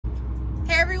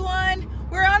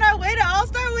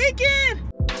weekend.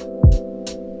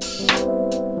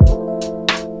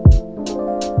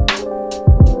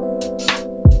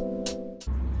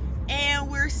 And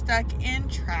we're stuck in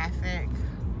traffic.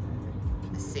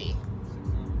 Let's see.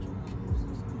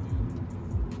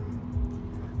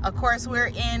 Of course, we're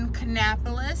in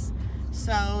Kannapolis,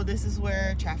 so this is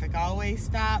where traffic always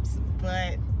stops,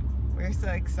 but we're so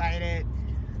excited.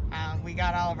 We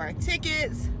got all of our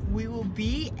tickets. We will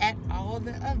be at all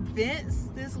the events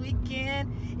this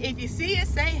weekend. If you see us,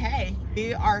 say hey.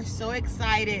 We are so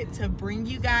excited to bring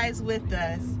you guys with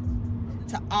us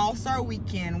to All-Star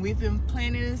Weekend. We've been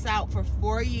planning this out for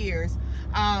 4 years.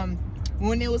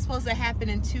 When it was supposed to happen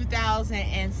in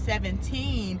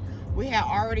 2017, we had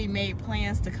already made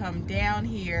plans to come down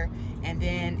here, and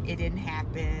then it didn't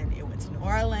happen. It went to New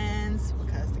Orleans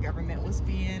because the government was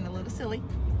being a little silly.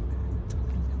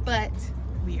 But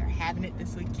we are having it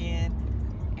this weekend,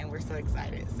 and we're so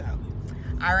excited. So,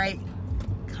 all right,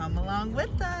 come along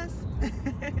with us.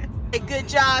 Good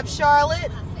job,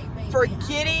 Charlotte, for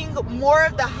getting more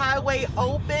of the highway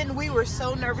open. We were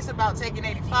so nervous about taking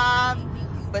 85,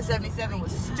 but 77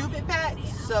 was stupid packed.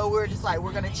 So we're just like,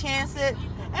 we're gonna chance it.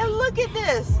 And look at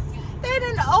this. They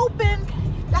didn't open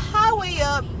the highway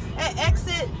up at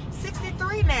exit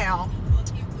 63 now.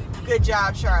 Good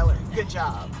job, Charlotte. Good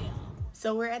job.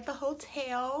 So we're at the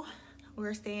hotel.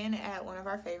 We're staying at one of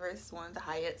our favorites, one of the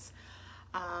Hyatts.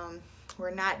 We're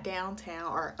not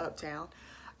downtown or uptown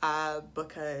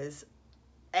because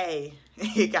A,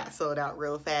 it got sold out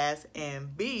real fast,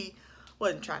 and B,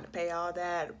 wasn't trying to pay all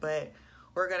that, but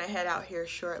we're gonna head out here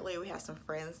shortly. We have some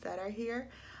friends that are here,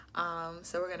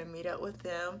 so we're gonna meet up with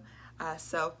them.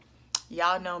 So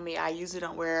y'all know me, I usually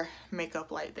don't wear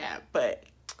makeup like that, but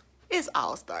it's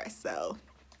All-Star, so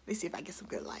let's see if I get some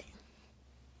good light.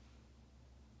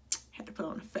 Had to put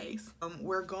on a face.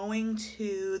 We're going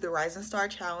to the Rising Star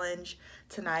Challenge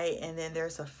tonight, and then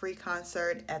there's a free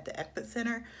concert at the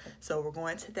Epicenter. So we're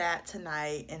going to that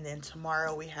tonight, and then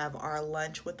tomorrow we have our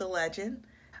lunch with the legend,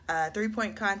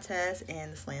 3-point contest,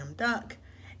 and the slam dunk.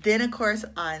 Then of course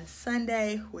on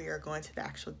Sunday we are going to the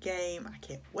actual game. I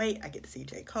can't wait. I get to see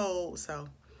J.Cole, so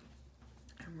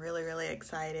I'm really, really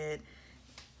excited.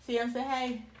 See him, say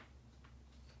hey.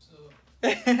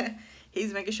 What's up?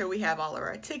 He's making sure we have all of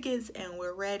our tickets and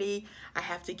we're ready. I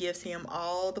have to give him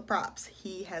all the props.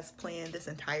 He has planned this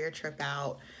entire trip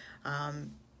out,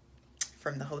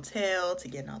 from the hotel to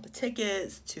getting all the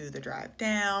tickets to the drive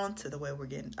down to the way we're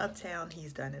getting uptown.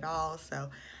 He's done it all. So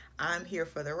I'm here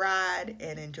for the ride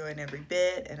and enjoying every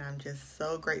bit, and I'm just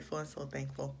so grateful and so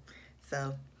thankful.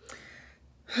 So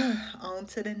on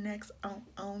to the next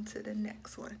on to the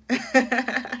next one. We're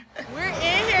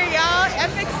in here, y'all.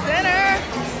 Epicenter.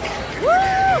 Woo!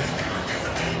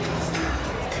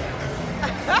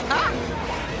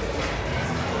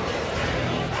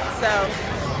 So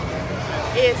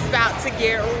it's about to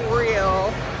get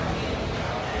real.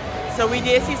 So we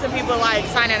did see some people like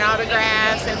signing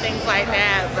autographs and things like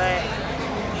that, but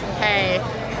hey,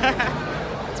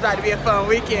 it's about to be a fun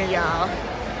weekend, y'all.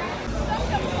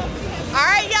 All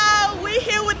right, y'all, we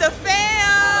here with the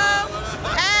fam.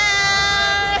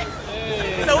 Hey.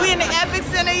 So we in the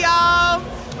Epicenter, y'all.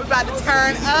 We're about to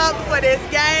turn up for this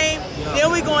game.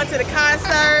 Then we going to the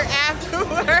concert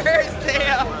afterwards.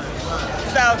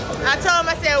 So I told him,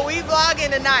 I said, we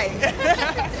vlogging tonight.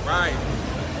 Right.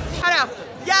 Hold on.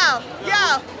 Yo.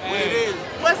 Hey, it is.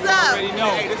 What's up?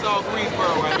 Hey, this is all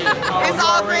Greensboro right here. It's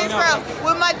all Greensboro.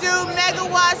 With my dude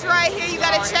Megawatts right here. You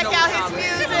gotta check out his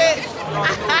music.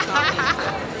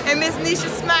 And Miss Nisha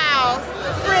Smiles.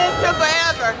 Friends till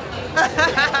forever.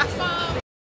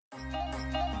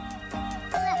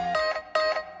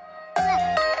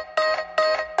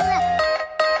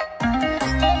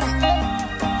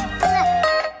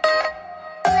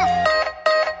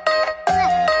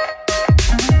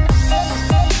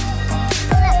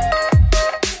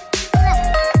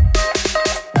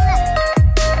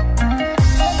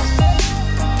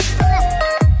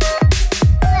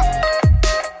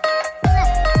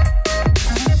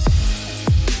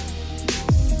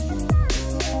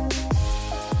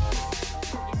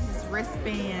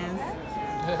 Wristbands.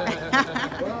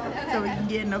 So we can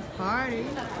get in the party. You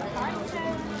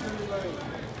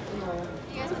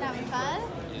guys been having fun?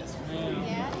 Yes, ma'am.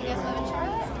 Yeah? You guys live in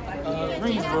Charlotte?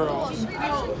 Greensboro.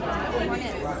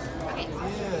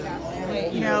 Okay.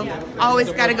 You know,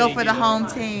 always got to go for the home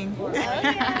team.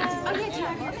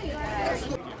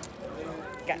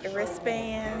 Got the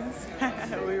wristbands.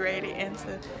 We ready to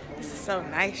enter. This is so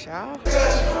nice, y'all.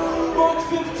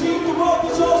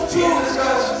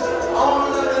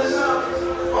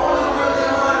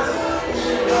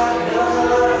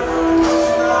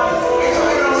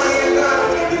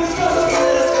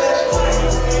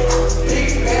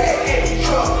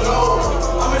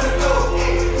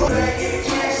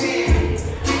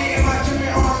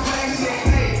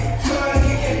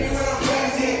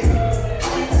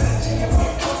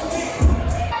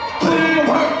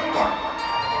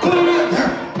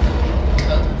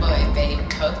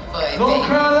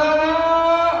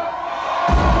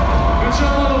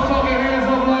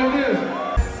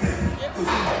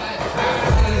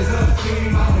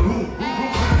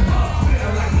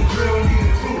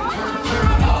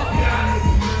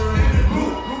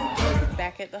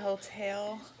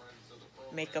 hotel.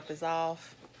 Makeup is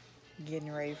off.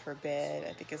 Getting ready for bed.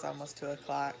 I think it's almost 2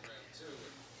 o'clock.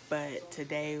 But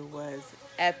today was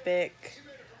epic.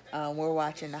 We're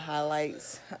watching the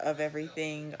highlights of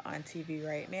everything on TV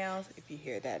right now, if you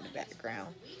hear that in the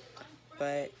background.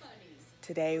 But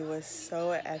today was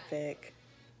so epic.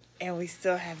 And we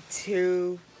still have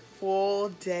 2 full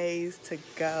days to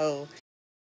go.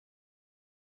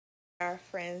 Our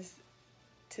friends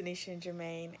Tanesha and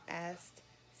Jermaine asked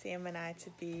Sam and I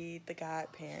to be the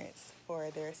godparents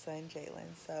for their son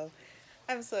Jalen. So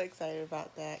I'm so excited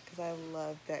about that because I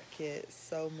love that kid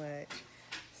so much.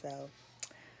 So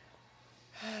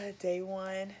day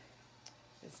 1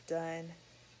 is done.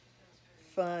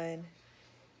 Fun.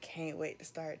 Can't wait to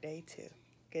start day 2.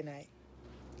 Good night.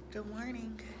 Good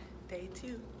morning. Day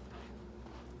 2.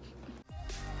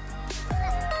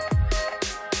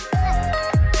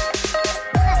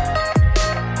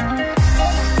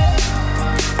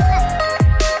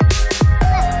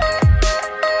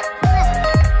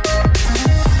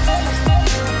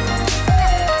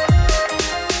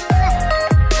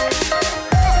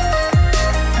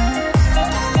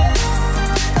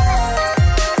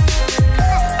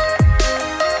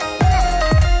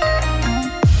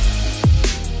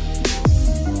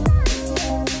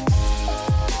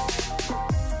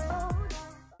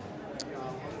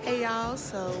 Hey y'all,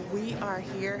 so we are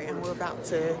here and we're about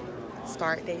to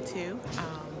start day 2.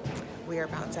 We are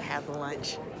about to have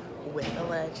lunch with a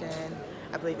legend.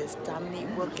 I believe it's Dominique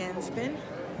Wilkinson,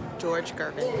 George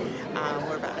Gervin.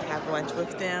 We're about to have lunch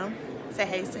with them. Say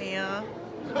hey, Sam.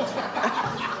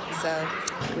 So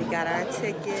we got our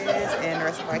tickets and the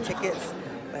rest of our tickets,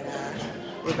 but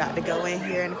we're about to go in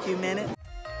here in a few minutes.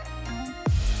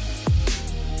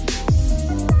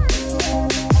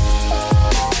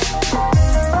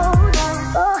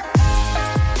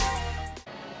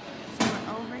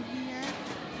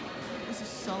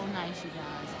 You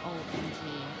guys, OMG.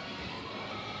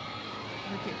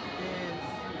 Look at this.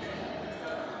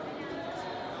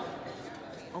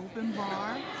 Open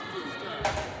bar.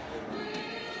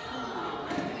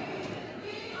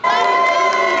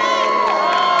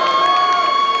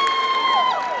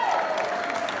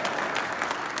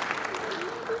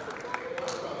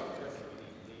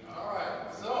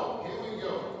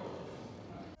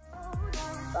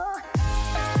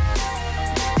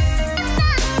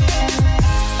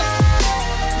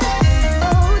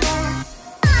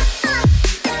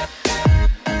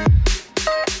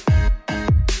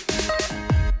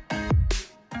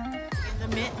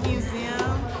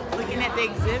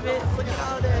 Exhibits. Look at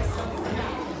all this.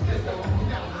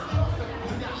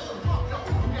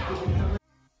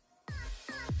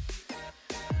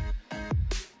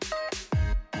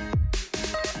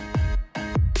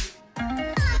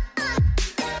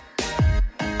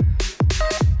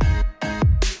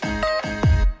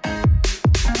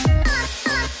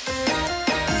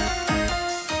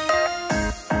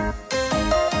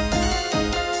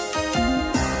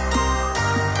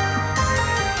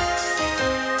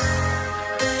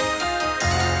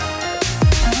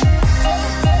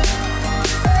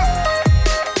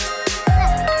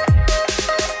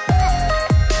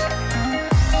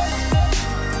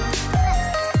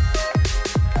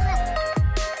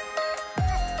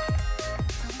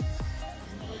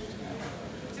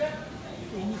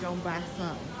 Buy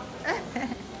something.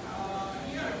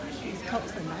 These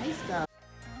cups are nice though.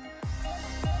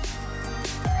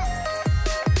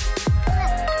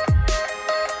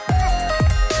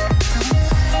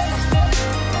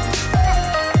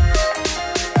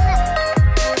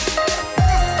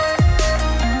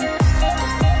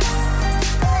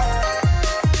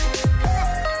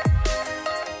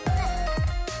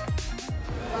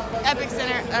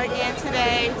 Epicenter again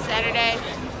today, Saturday.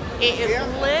 It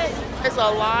is lit. There's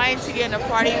a line to get in a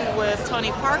party with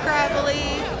Tony Parker, I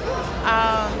believe.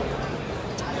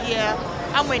 Yeah,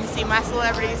 I'm waiting to see my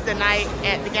celebrities tonight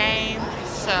at the game.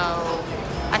 So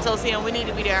I told Sam we need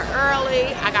to be there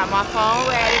early. I got my phone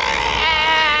ready.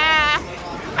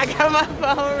 I got my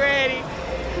phone ready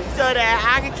so that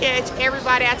I can catch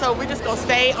everybody. I told we just gonna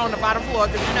stay on the bottom floor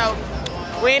because you know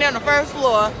we ain't on the first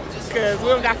floor because we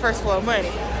don't got first floor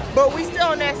money. But we still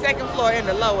on that second floor in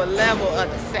the lower level of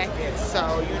the second.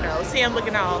 So, you know, see him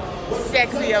looking all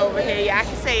sexy over here. Yeah, I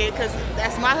can say it because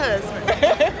that's my husband.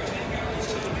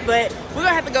 But we're going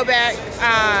to have to go back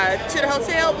to the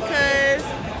hotel because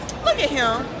look at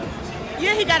him.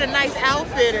 Yeah, he got a nice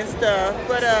outfit and stuff,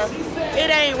 but it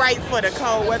ain't right for the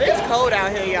cold weather. It's cold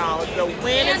out here, y'all. The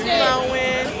wind is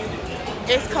blowing.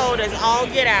 It's cold as all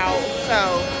get out.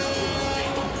 So,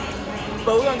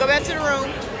 but we're going to go back to the room.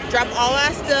 Drop all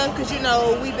our stuff because you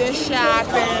know we've been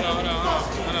shopping. Hold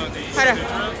on. Hold on.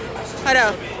 Hold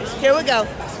on. Here we go.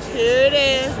 Here it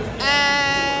is.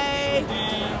 Hey.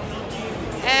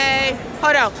 Hey.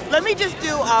 Hold on. Let me just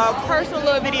do a personal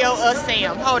little video of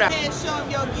Sam. Hold on. Go ahead and show him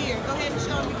your gear. Go ahead and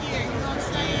show him the gear. You know what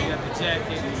I'm saying? Got the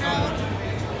jacket.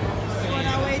 Going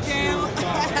our way down.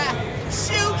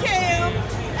 Shoe cam.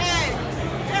 Hey.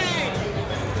 Hey.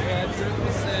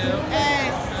 Hey.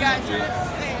 Got drip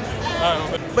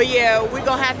Sam. But yeah, we're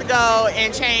gonna have to go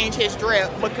and change his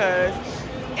drip because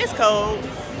it's cold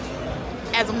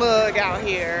as a mug out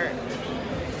here.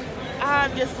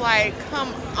 I'm just like,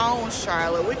 come on,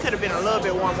 Charlotte. We could have been a little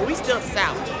bit warmer. We still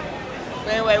south.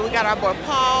 But anyway, we got our boy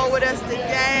Paul with us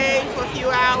today for a few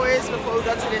hours before we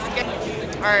go to this game.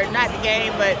 Or not the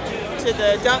game, but to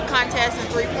the dunk contest and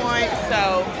 3 points.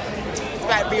 So it's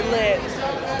about to be lit.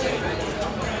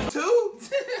 2?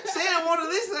 Sam wanted at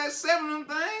least like 7 of them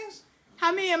things.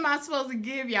 How many am I supposed to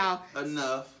give y'all?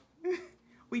 Enough.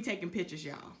 We taking pictures,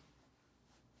 y'all.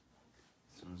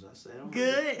 As soon as I say I'm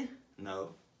Good?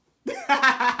 No.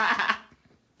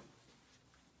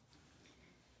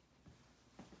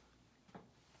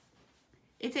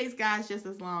 It takes guys just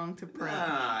as long to prep.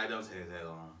 Nah, it don't take that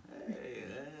long. Hey,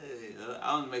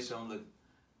 I want to make sure I look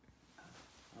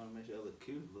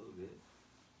cute a little bit.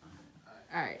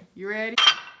 All right, you ready?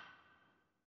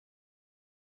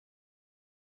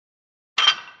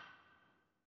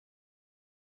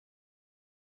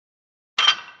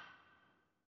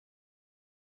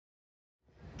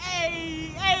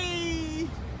 Hey!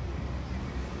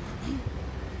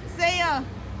 Sam,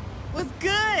 what's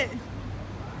good?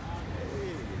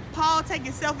 Paul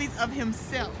taking selfies of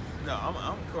himself. No,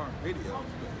 I'm recording videos.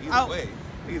 Oh.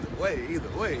 Either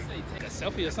way. Take a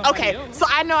selfie or something. Okay, so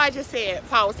I know I just said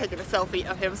Paul was taking a selfie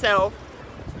of himself,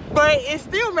 but it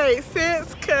still made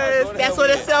sense because that's what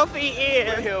a selfie Where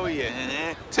the is. hell we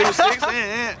at? 2-6?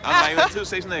 I'm not even a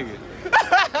 2-6 nigga.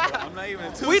 I'm not even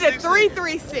a 2-6. We the nigga.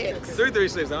 336.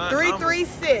 336.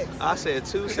 336. I said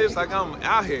 2-6 like I'm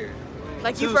out here.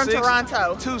 Like you from 2-6,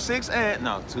 Toronto. 2-6 and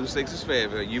no, 2-6 is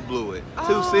Fayetteville. You blew it.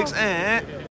 Oh. 2-6 and.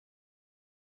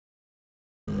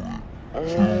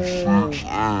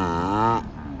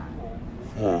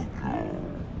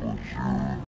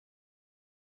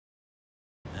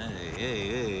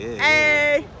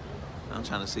 Hey. I'm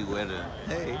trying to see where the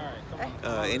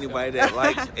anybody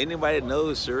that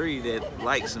knows Shari that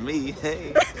likes me.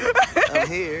 Hey, I'm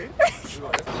here.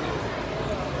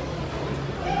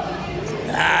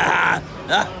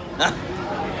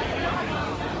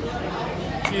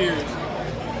 Cheers.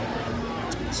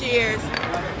 Cheers.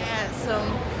 And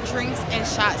some drinks and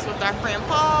shots with our friend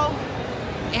Paul.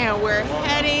 And we're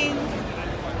heading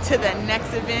to the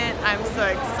next event. I'm so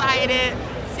excited.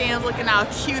 Sam's looking all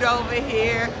cute over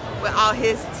here with all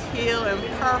his teal and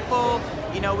purple.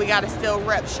 You know, we gotta still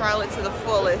rep Charlotte to the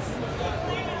fullest.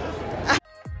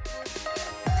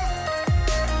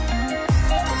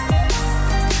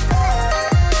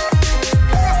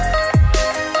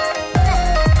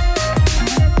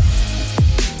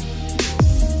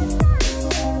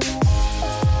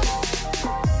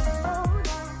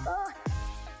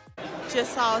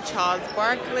 Just saw Charles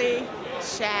Barkley,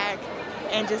 Shaq,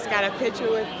 and just got a picture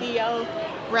with Theo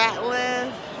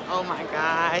Ratliff. Oh my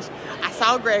gosh. I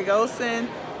saw Greg Olsen,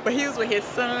 but he was with his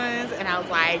sons, and I was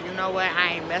like, you know what,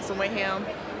 I ain't messing with him.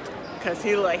 Cause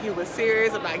he looked like he was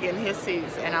serious about getting his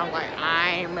seats, and I'm like, I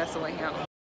ain't messing with him.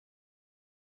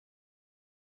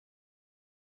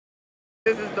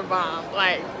 This is the bomb.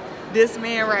 Like, this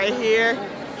man right here,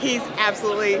 he's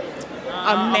absolutely amazing.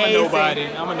 I'm a nobody.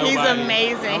 He's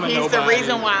amazing. He's the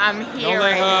reason why I'm here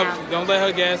right now. Don't let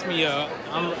her gas me up.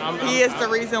 He is the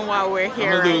reason why we're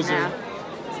here I'm a right loser. now.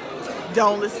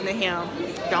 Don't listen to him.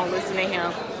 Don't listen to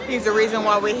him. He's the reason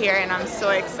why we're here, and I'm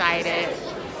so excited.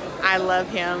 I love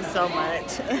him so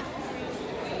much.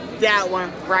 That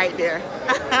one right there.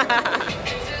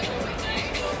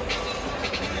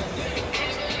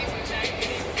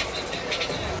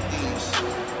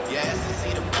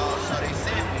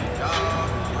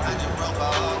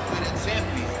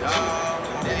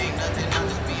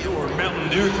 Your Mountain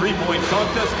Dew 3-point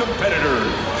contest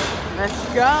competitors. Let's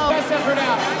go. Best effort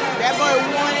out. That boy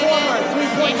won it. Former And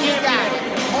three-point he got champion.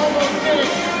 it. Almost did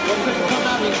it, but couldn't come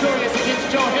out victorious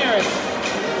against Joe Harris.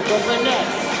 Brooklyn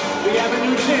Nets. We have a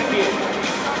new champion.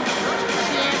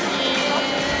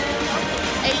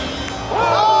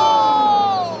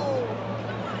 Oh!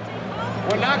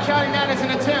 We're not counting that as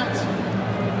an attempt.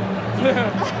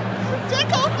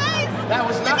 J.Cole face. That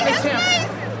was not Look an at his attempt. face.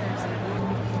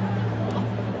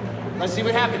 Let's see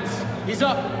what happens. He's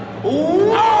up.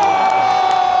 Ooh!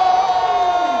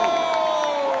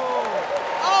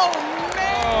 Oh,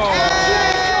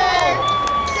 man.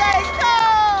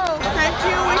 J.Cole.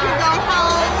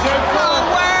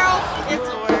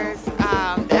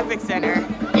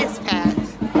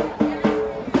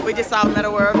 We just saw Meta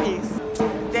World Peace.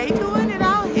 They doing it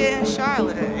out here in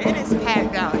Charlotte. It is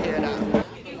packed out here though.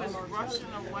 He was rushing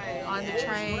away on the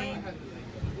train,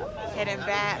 heading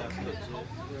back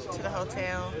to the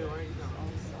hotel.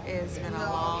 It's been a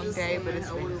long day, but it's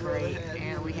been great,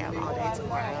 and we have all day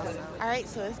tomorrow. All right,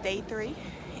 so it's day 3,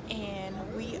 and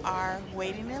we are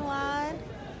waiting in line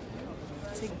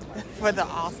for the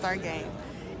All-Star game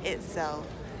itself.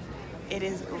 It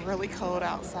is really cold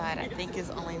outside. I think it's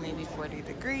only maybe 40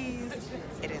 degrees.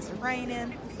 It is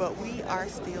raining, but we are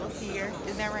still here.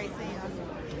 Isn't that right,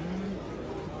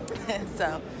 Sam?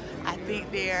 So I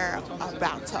think they're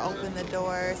about to open the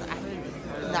doors.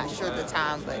 I'm not sure the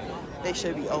time, but they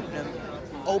should be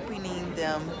opening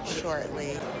them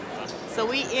shortly. So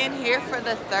we in here for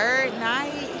the 3rd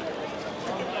night.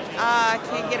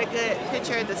 Can't get a good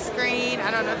picture of the screen.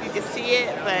 I don't know if you can see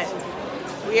it, but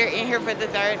we are in here for the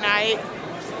 3rd night.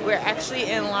 We're actually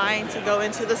in line to go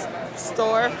into the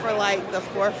store for like the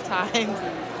 4th time.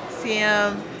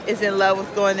 CM is in love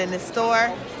with going in the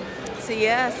store. So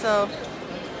yeah, so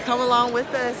come along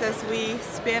with us as we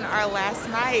spend our last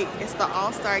night. It's the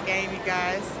All-Star game, you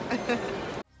guys.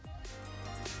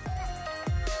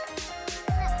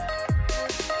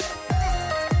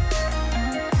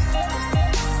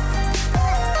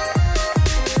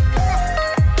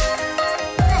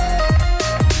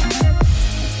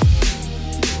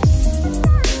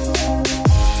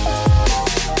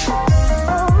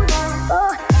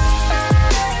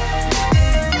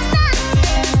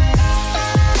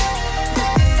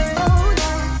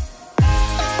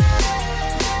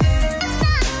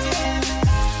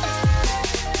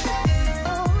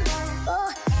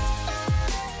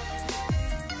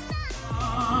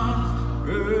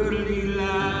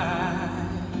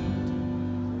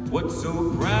 What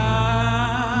so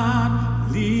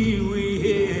proudly we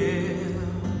hailed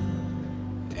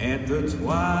at the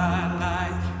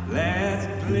twilight last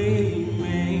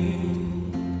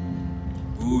gleaming,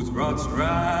 whose broad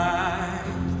stripes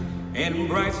and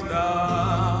bright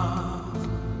stars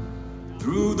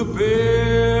through the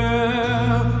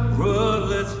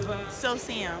perilous fight. So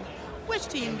Sam, which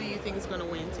team do you think is going to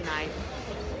win tonight?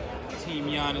 Team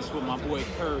Giannis with my boy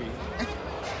Curry.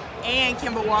 And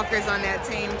Kimber Walker's on that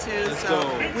team too. Let's so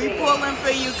go. we pulling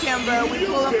for you, Kimber. We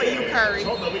pulling for you, Curry.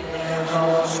 Hey.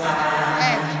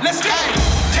 Let's go!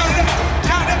 Count it up!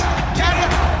 Count it up! Count it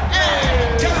up!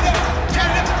 Hey! Count it up! Count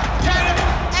it up! Count it up!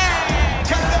 Hey!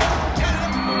 Count it up! Count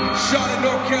it up! Charlotte,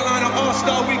 North Carolina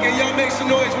All-Star Weekend. Y'all make some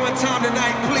noise one time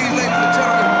tonight, please, ladies and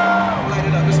gentlemen. Light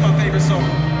it up. It's my favorite song.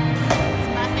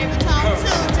 It's my favorite song too,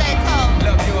 J.Cole.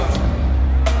 Love yours.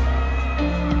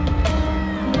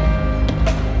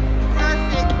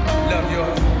 Love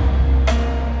yours.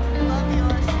 Love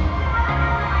yours.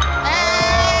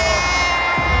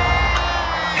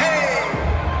 Hey!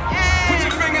 Put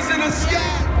your fingers in the sky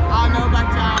I don't know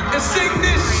about y'all. and sing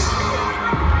this.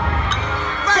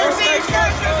 First things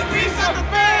first, there's a piece of the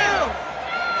bill.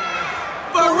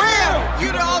 For real,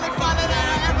 you the only father that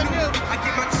I ever knew. I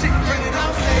get my chick credit,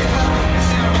 I'll save her.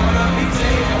 She don't wanna be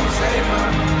saved, don't save her.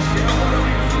 She don't wanna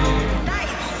be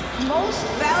Tonight's most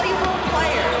valuable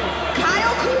player,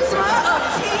 Kyle Kuzma of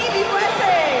Team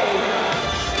USA.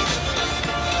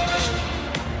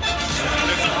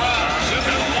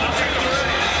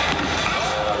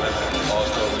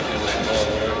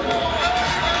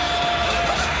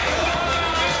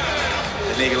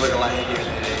 The nigga looking like he getting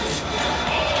it.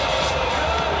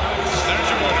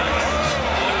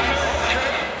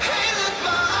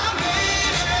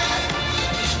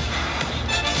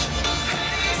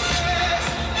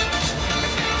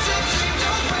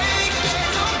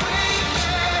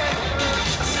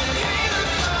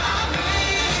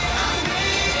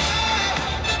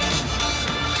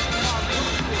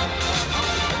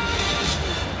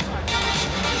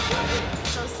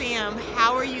 So Sam,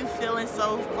 how are you feeling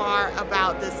so far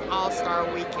about this All-Star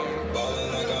weekend?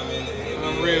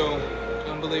 Unreal.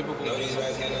 Unbelievable.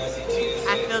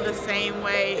 I feel the same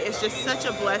way. It's just such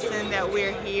a blessing that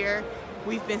we're here.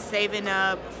 We've been saving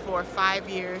up for 5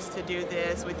 years to do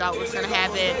this. We thought we was gonna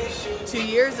have it 2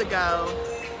 years ago,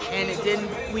 and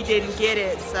we didn't get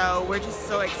it, so we're just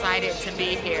so excited to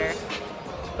be here.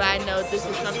 But I know this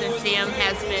is something Sam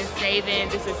has been saving.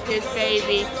 This is his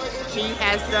baby. He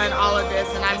has done all of this,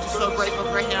 and I'm just so grateful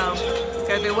for him.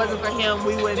 Because if it wasn't for him,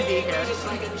 we wouldn't be here.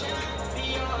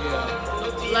 Yeah.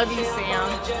 Love you, Sam.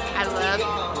 I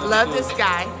love this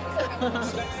guy.